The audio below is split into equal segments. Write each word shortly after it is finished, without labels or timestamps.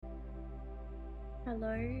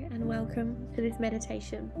Hello and welcome to this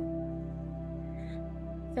meditation.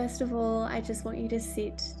 First of all, I just want you to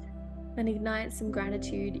sit and ignite some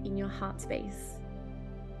gratitude in your heart space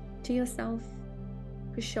to yourself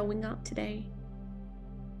for showing up today,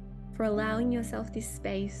 for allowing yourself this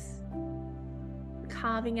space, for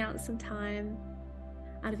carving out some time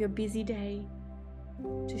out of your busy day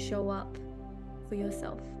to show up for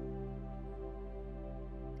yourself.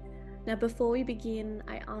 Now, before we begin,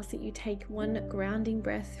 I ask that you take one grounding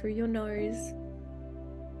breath through your nose,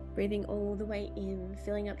 breathing all the way in,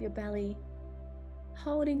 filling up your belly,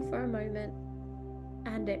 holding for a moment,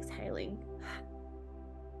 and exhaling.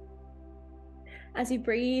 As you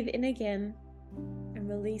breathe in again and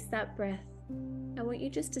release that breath, I want you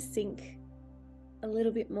just to sink a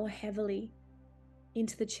little bit more heavily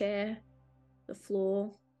into the chair, the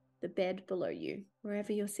floor, the bed below you,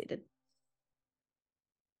 wherever you're seated.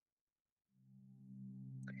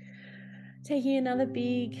 Taking another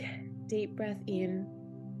big, deep breath in,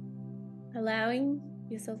 allowing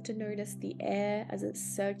yourself to notice the air as it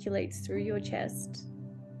circulates through your chest,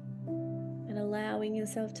 and allowing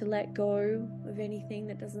yourself to let go of anything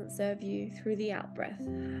that doesn't serve you through the out breath.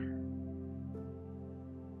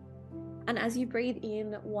 And as you breathe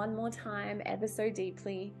in one more time, ever so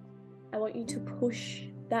deeply, I want you to push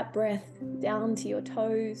that breath down to your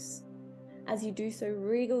toes. As you do so,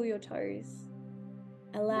 wriggle your toes.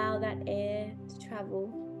 Allow that air to travel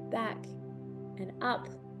back and up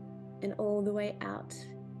and all the way out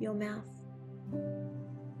your mouth.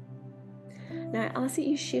 Now I ask that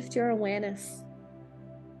you shift your awareness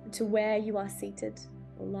to where you are seated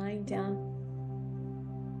or lying down.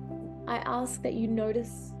 I ask that you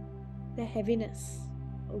notice the heaviness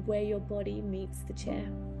of where your body meets the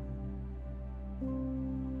chair.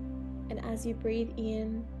 And as you breathe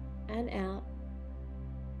in and out,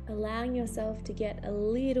 allowing yourself to get a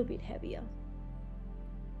little bit heavier,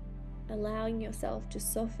 allowing yourself to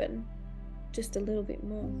soften just a little bit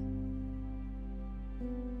more,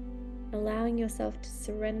 allowing yourself to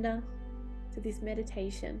surrender to this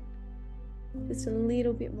meditation just a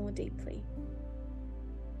little bit more deeply.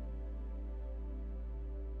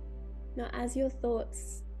 Now, as your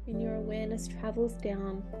thoughts and your awareness travels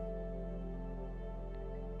down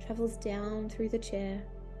through the chair,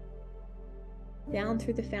 down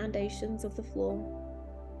through the foundations of the floor,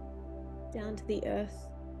 down to the earth,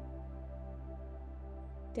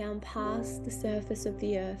 down past the surface of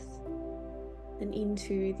the earth and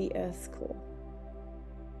into the earth's core.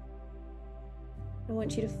 I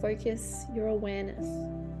want you to focus your awareness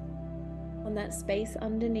on that space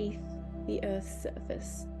underneath the earth's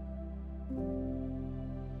surface.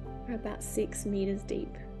 We're about 6 meters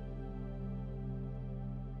deep.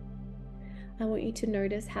 I want you to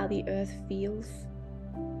notice how the earth feels,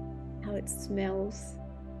 how it smells,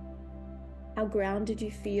 how grounded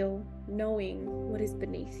you feel knowing what is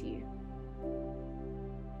beneath you.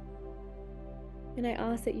 And I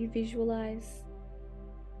ask that you visualize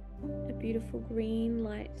a beautiful green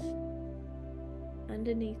light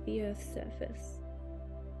underneath the earth's surface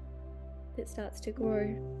that starts to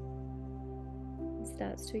grow and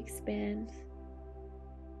starts to expand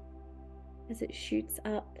as it shoots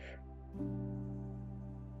up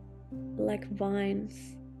like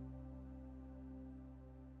vines.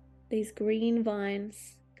 These green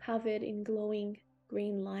vines covered in glowing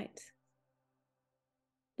green light.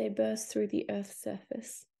 They burst through the earth's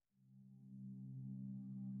surface.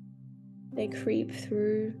 They creep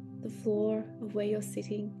through the floor of where you're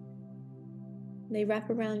sitting. They wrap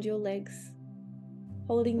around your legs,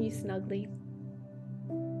 holding you snugly,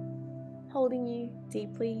 holding you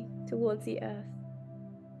deeply towards the earth,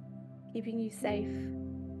 keeping you safe,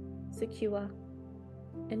 secure,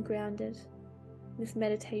 and grounded in this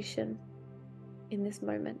meditation, in this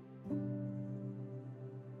moment.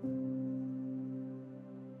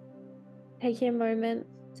 Take a moment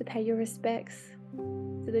to pay your respects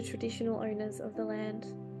to the traditional owners of the land,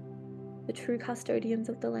 the true custodians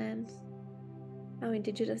of the land, our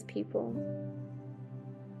Indigenous people.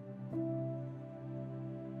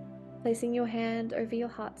 Placing your hand over your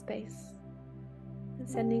heart space and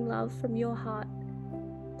sending love from your heart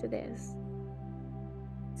to theirs.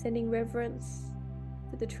 Sending reverence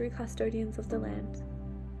to the true custodians of the land.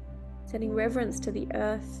 Sending reverence to the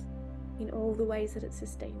earth in all the ways that it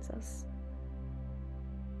sustains us.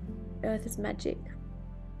 Earth is magic.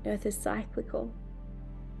 Earth is cyclical.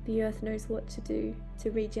 The earth knows what to do to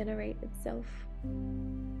regenerate itself.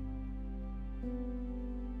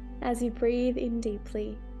 As you breathe in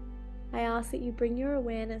deeply, I ask that you bring your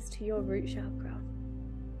awareness to your root chakra.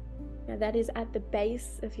 Now that is at the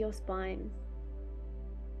base of your spine,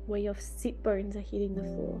 where your sit bones are hitting the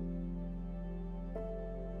floor.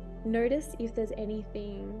 Notice if there's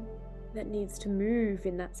anything that needs to move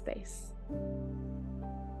in that space.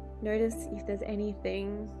 Notice if there's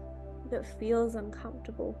anything that feels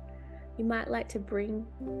uncomfortable. You might like to bring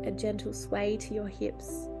a gentle sway to your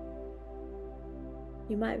hips.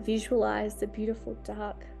 You might visualize the beautiful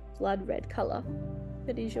dark blood red color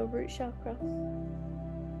that is your root chakra.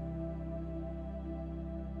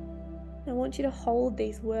 I want you to hold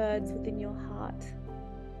these words within your heart.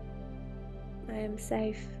 I am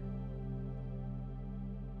safe.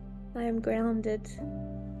 I am grounded.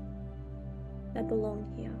 I belong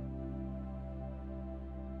here.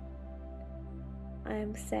 I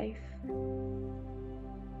am safe.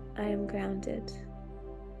 I am grounded.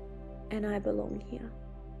 And I belong here.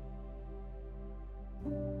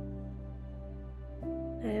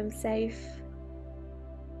 I am safe.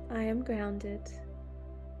 I am grounded.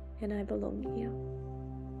 And I belong here.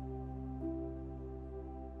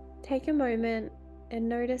 Take a moment and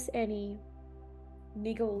notice any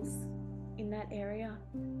niggles in that area.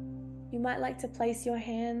 You might like to place your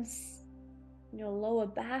hands in your lower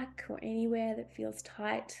back or anywhere that feels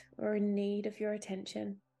tight or in need of your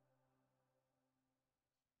attention.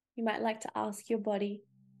 You might like to ask your body,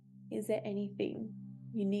 is there anything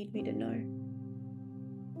you need me to know?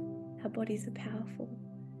 Our bodies are powerful,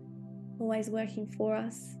 always working for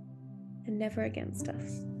us and never against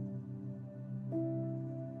us.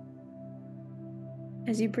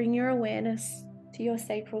 As you bring your awareness to your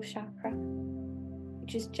sacral chakra,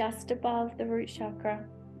 which is just above the root chakra,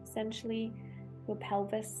 essentially your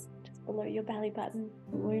pelvis, just below your belly button,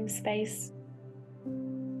 womb space.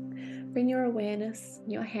 Bring your awareness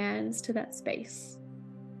and your hands to that space.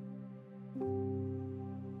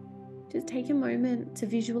 Just take a moment to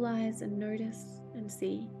visualize and notice and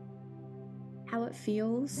see how it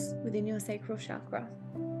feels within your sacral chakra.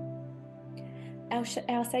 Our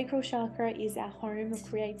sacral chakra is our home of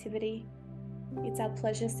creativity. It's our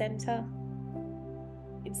pleasure center.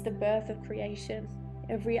 It's the birth of creation.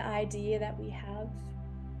 Every idea that we have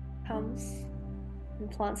comes and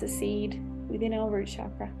plants a seed within our root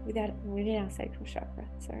chakra, within our sacral chakra,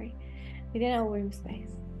 within our womb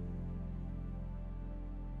space.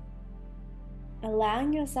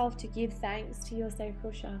 Allowing yourself to give thanks to your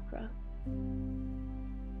sacral chakra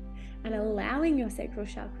and allowing your sacral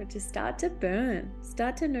chakra to start to burn,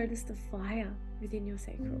 start to notice the fire within your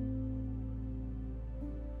sacral.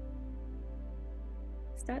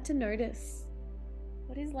 Start to notice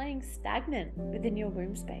what is laying stagnant within your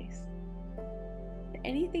womb space. Is there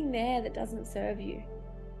anything there that doesn't serve you?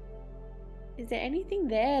 Is there anything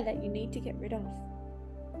there that you need to get rid of?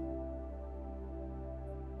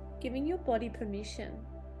 Giving your body permission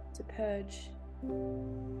to purge,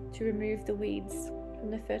 to remove the weeds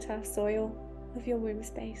from the fertile soil of your womb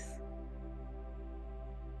space.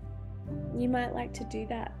 You might like to do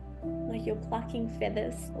that, like you're plucking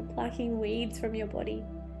feathers or plucking weeds from your body.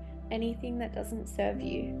 Anything that doesn't serve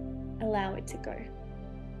you, allow it to go.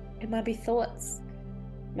 It might be thoughts,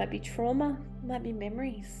 it might be trauma, it might be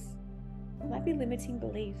memories, it might be limiting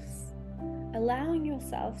beliefs. Allowing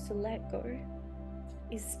yourself to let go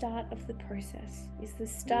is start of the process, is the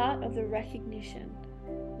start of the recognition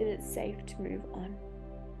that it's safe to move on.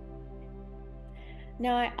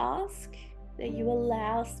 Now I ask that you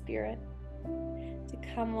allow spirit to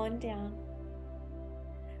come on down,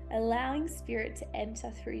 allowing spirit to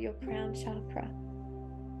enter through your crown chakra,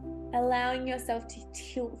 allowing yourself to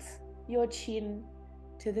tilt your chin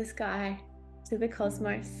to the sky, to the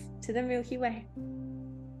cosmos, to the Milky Way,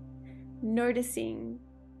 noticing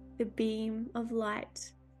the beam of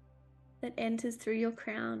light that enters through your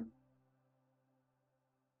crown,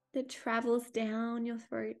 that travels down your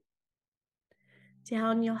throat,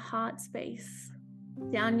 down your heart space,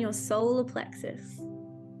 down your solar plexus,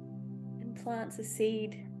 and plants a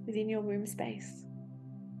seed within your womb space.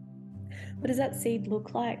 What does that seed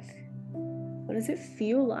look like? What does it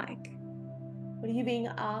feel like? What are you being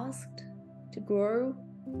asked to grow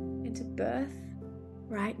and to birth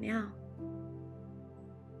right now?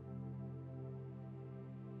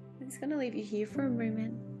 I'm just going to leave you here for a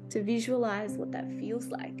moment to visualize what that feels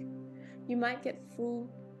like. You might get full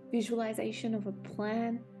visualization of a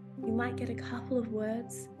plan. You might get a couple of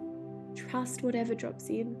words. Trust whatever drops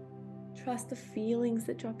in. Trust the feelings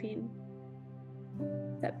that drop in.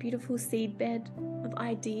 That beautiful seed bed of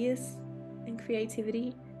ideas and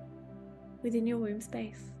creativity within your womb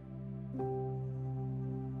space.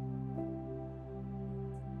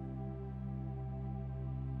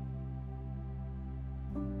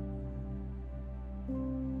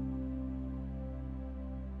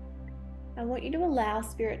 I want you to allow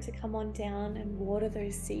spirit to come on down and water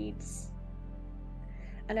those seeds.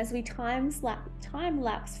 And as we time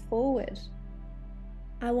lapse forward,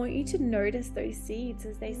 I want you to notice those seeds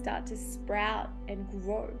as they start to sprout and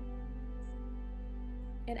grow.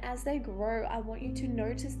 And as they grow, I want you to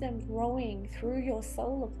notice them growing through your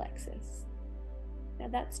solar plexus. Now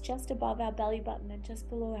that's just above our belly button and just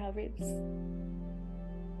below our ribs.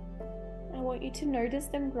 I want you to notice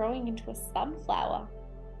them growing into a sunflower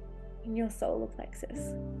in your solar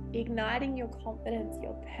plexus, igniting your confidence,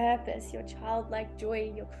 your purpose, your childlike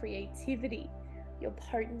joy, your creativity, your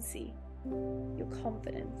potency, your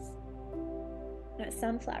confidence. That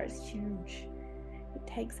sunflower is huge. It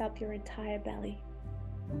takes up your entire belly.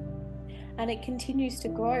 And it continues to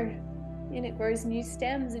grow, and it grows new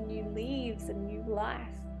stems and new leaves and new life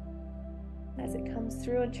as it comes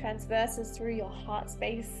through and transverses through your heart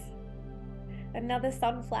space. Another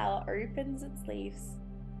sunflower opens its leaves.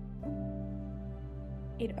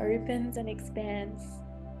 It opens and expands,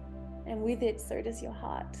 and with it, so does your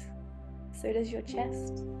heart, so does your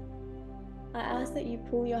chest. I ask that you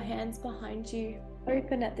pull your hands behind you,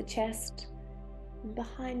 open at the chest, and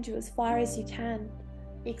behind you as far as you can,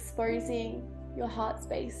 exposing your heart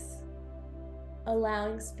space,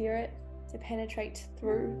 allowing spirit to penetrate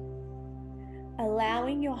through,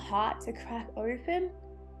 allowing your heart to crack open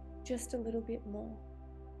just a little bit more,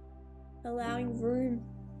 allowing room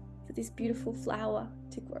for this beautiful flower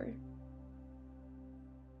to grow.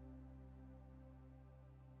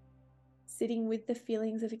 Sitting with the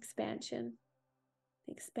feelings of expansion,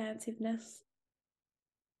 expansiveness.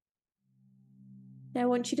 Now I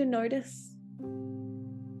want you to notice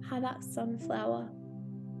how that sunflower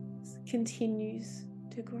continues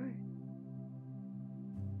to grow.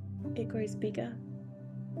 It grows bigger.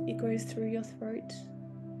 It grows through your throat.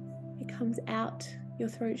 It comes out your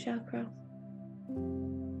throat chakra.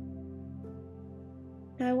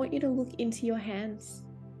 Now I want you to look into your hands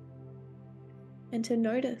and to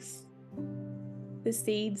notice the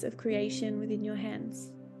seeds of creation within your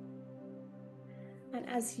hands. And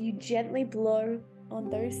as you gently blow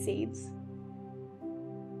on those seeds,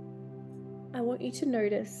 I want you to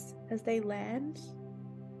notice as they land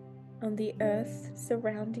on the earth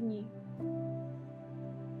surrounding you.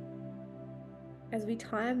 As we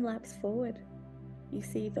time lapse forward, you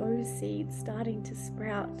see those seeds starting to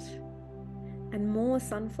sprout and more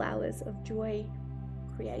sunflowers of joy,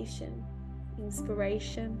 creation,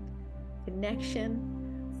 inspiration,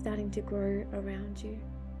 connection starting to grow around you.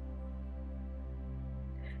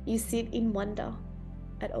 You sit in wonder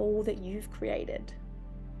at all that you've created,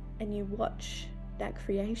 and you watch that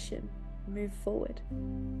creation move forward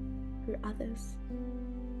through others.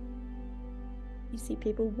 You see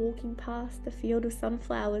people walking past the field of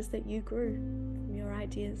sunflowers that you grew from your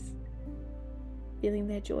ideas, feeling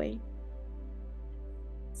their joy,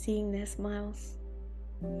 seeing their smiles,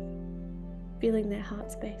 feeling their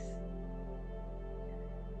heart space.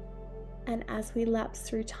 And as we lapse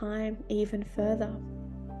through time even further,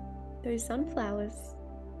 those sunflowers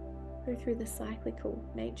go through the cyclical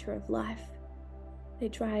nature of life. They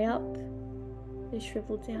dry up, they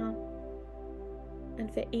shrivel down,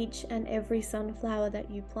 and for each and every sunflower that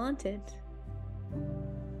you planted,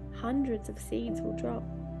 hundreds of seeds will drop.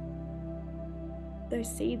 Those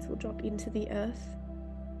seeds will drop into the earth.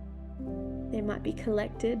 They might be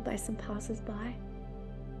collected by some passers-by,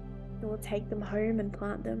 who will take them home and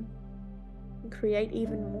plant them and create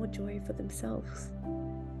even more joy for themselves.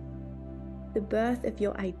 The birth of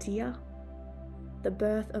your idea, the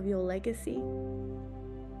birth of your legacy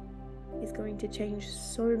is going to change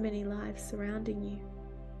so many lives surrounding you.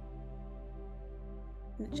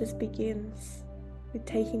 And it just begins with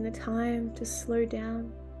taking the time to slow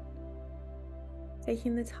down,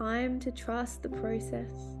 taking the time to trust the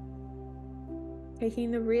process,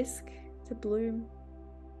 taking the risk to bloom,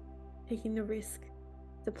 taking the risk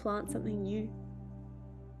to plant something new,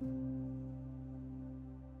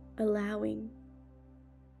 allowing,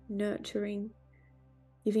 nurturing,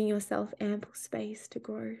 giving yourself ample space to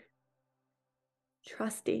grow,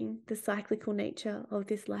 trusting the cyclical nature of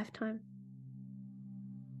this lifetime,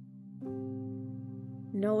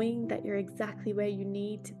 knowing that you're exactly where you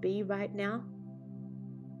need to be right now,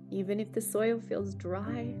 even if the soil feels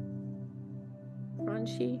dry,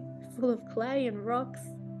 crunchy, full of clay and rocks.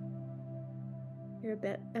 You're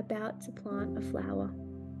about to plant a flower,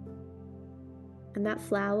 and that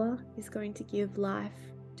flower is going to give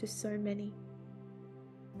life to so many.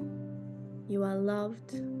 You are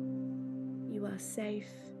loved, you are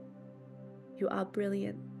safe, you are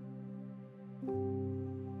brilliant.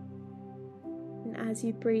 And as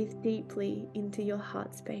you breathe deeply into your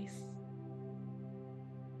heart space,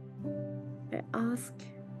 I ask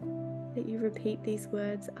that you repeat these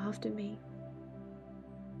words after me.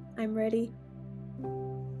 I'm ready.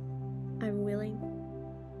 I'm willing.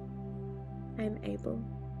 I'm able.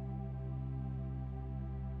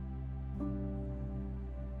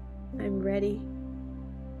 I'm ready.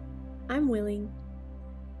 I'm willing.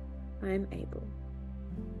 I'm able.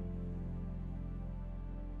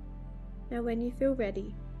 Now, when you feel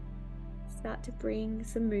ready, start to bring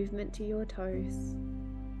some movement to your toes,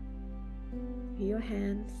 to your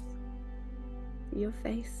hands, to your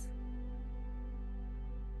face.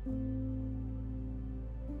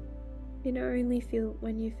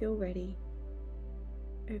 When you feel ready,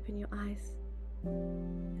 open your eyes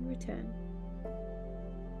and return.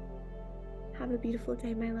 Have a beautiful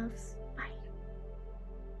day, my loves. Bye.